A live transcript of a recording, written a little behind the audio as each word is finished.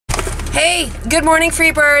Hey, good morning,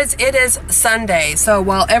 free birds. It is Sunday, so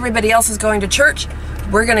while everybody else is going to church,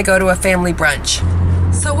 we're gonna go to a family brunch.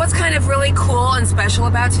 So what's kind of really cool and special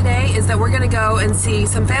about today is that we're gonna go and see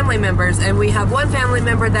some family members, and we have one family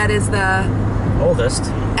member that is the oldest,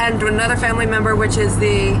 and another family member which is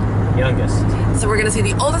the youngest. So we're gonna see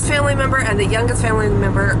the oldest family member and the youngest family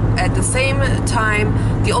member at the same time.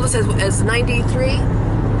 The oldest is 93.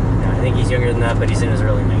 Yeah, I think he's younger than that, but he's in his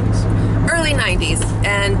early 90s. Early 90s,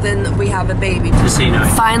 and then we have a baby. Just so you know.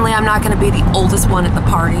 Finally, I'm not going to be the oldest one at the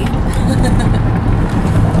party.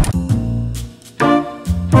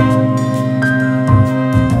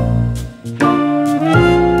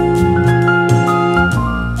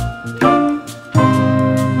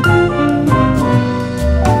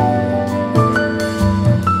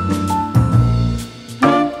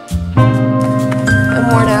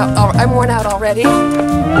 I'm worn out already.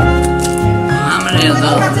 How many of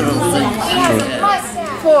those little things?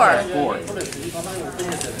 Four.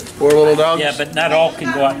 Four little dogs? Yeah, but not all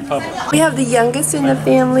can go out in public. We have the youngest in the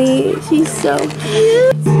family. She's so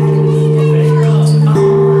cute.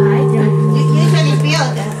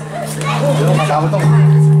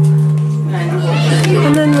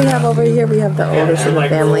 And then we have over here, we have the oldest in the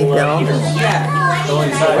family, Bill. In his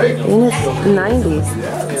 90s.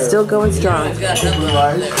 Still going strong.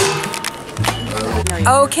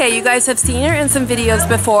 Okay, you guys have seen her in some videos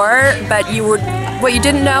before, but what you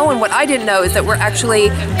didn't know and what I didn't know is that we're actually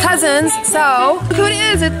cousins. So, look who it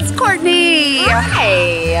is, it's Courtney.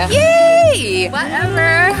 Hi. Yay!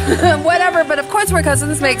 Whatever. Whatever, but of course we're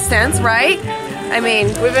cousins, makes sense, right? I mean,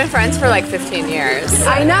 we've been friends for like 15 years.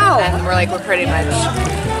 I know. And we're pretty much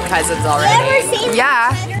cousins already.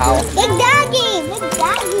 Yeah. Big doggy, big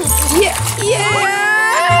doggy. Yeah.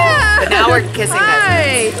 But now we're kissing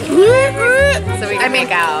cousins. So we can make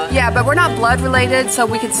out. Yeah, but we're not blood related, so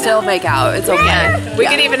we can still make out. It's okay. Yeah. We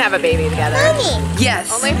could even have a baby together. Mommy. Yes.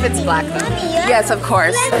 Only if it's black though. Yes, of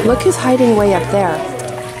course. Look who's hiding way up there.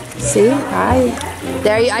 See? Hi.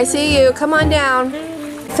 There I see you. Come on down.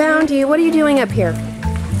 Found you. What are you doing up here?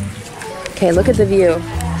 Okay, look at the view.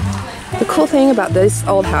 The cool thing about this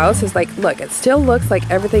old house is look, it still looks like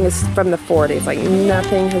everything is from the 40s. Like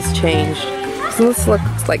nothing has changed. So this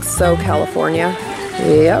looks like so California.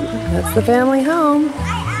 Yep, that's the family home.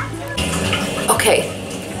 Okay,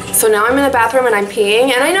 so now I'm in the bathroom and I'm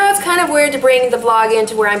peeing. And I know it's kind of weird to bring the vlog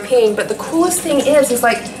into where I'm peeing, but the coolest thing is this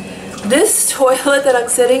toilet that I'm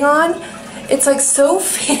sitting on, it's so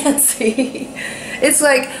fancy. It's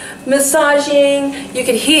massaging, you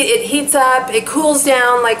can it heats up, it cools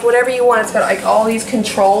down, whatever you want. It's got all these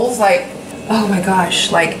controls, oh my gosh,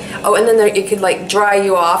 oh, and then it could dry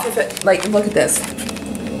you off if it, look at this.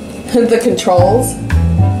 The controls.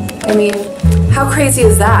 I mean, how crazy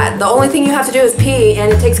is that? The only thing you have to do is pee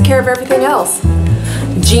and it takes care of everything else.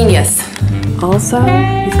 Genius. Also,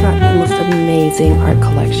 he's got the most amazing art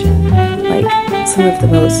collection. Some of the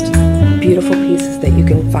most beautiful pieces that you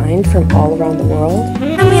can find from all around the world.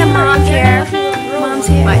 And we have mom here. Mom's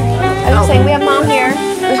here. What? I was saying we have mom here.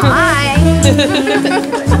 Hi.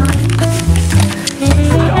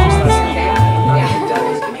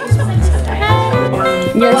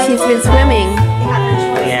 Yes, she's been swimming.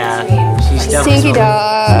 Yeah, she's definitely Stinky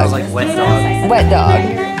dog. Smells like wet dog. Wet dog.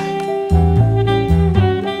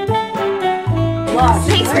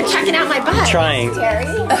 Thanks for checking out my butt. Trying.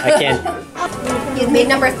 I can't. You made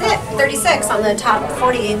number 36 on the top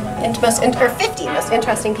 40 and or 50 most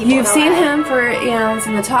interesting people. You've seen him he's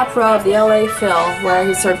in the top row of the LA Phil, where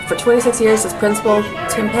he served for 26 years as principal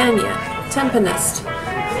timpanist.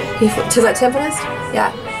 Is that timpanist?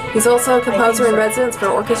 Yeah. He's also a composer in residence for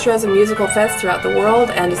orchestras and musical fests throughout the world,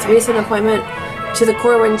 and his recent appointment to the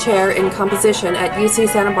Corwin Chair in Composition at UC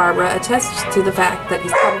Santa Barbara attests to the fact that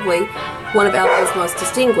he's probably one of LA's most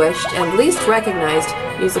distinguished and least recognized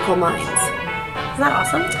musical minds. Isn't that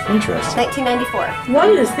awesome? Interesting. 1994. What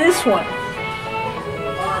is this one?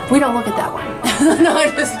 We don't look at that one. No,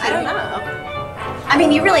 I don't know. I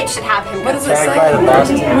mean, you really should have him. What does it say?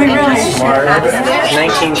 We really should have it.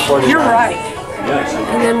 1949. You're right.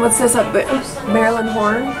 And then what's this up? Marilyn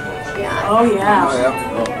Horn? Yeah. Oh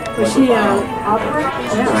yeah. Was she an opera?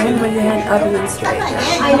 Yeah, right. With your head up and then straight.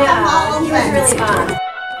 I know. He was really fun.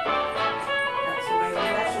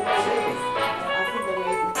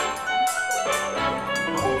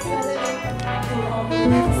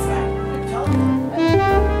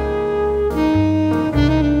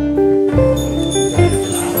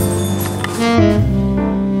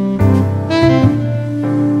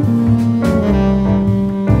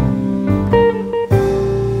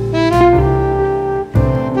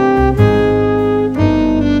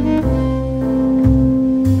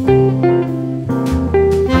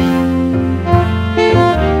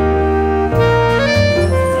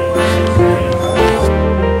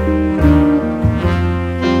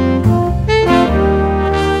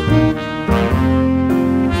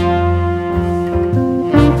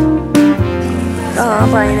 Aw,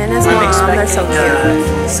 Brian and his mom, they're so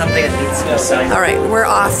cute. Something that needs to be signed. All right, we're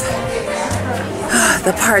off.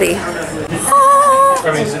 The party.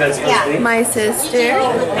 My sister.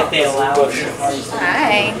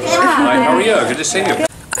 Hi. Hi, how are you? Good to see you.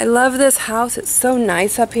 I love this house. It's so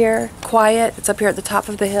nice up here. Quiet. It's up here at the top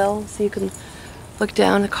of the hill, so you can look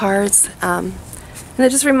down at cars. And it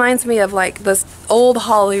just reminds me of like this old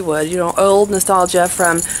Hollywood, you know, old nostalgia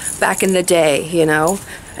from back in the day, you know.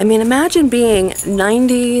 I mean, imagine being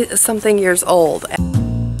 90-something years old.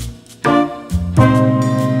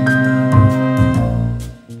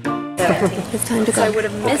 It's time to go. I would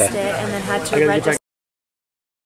have missed it and then had to register.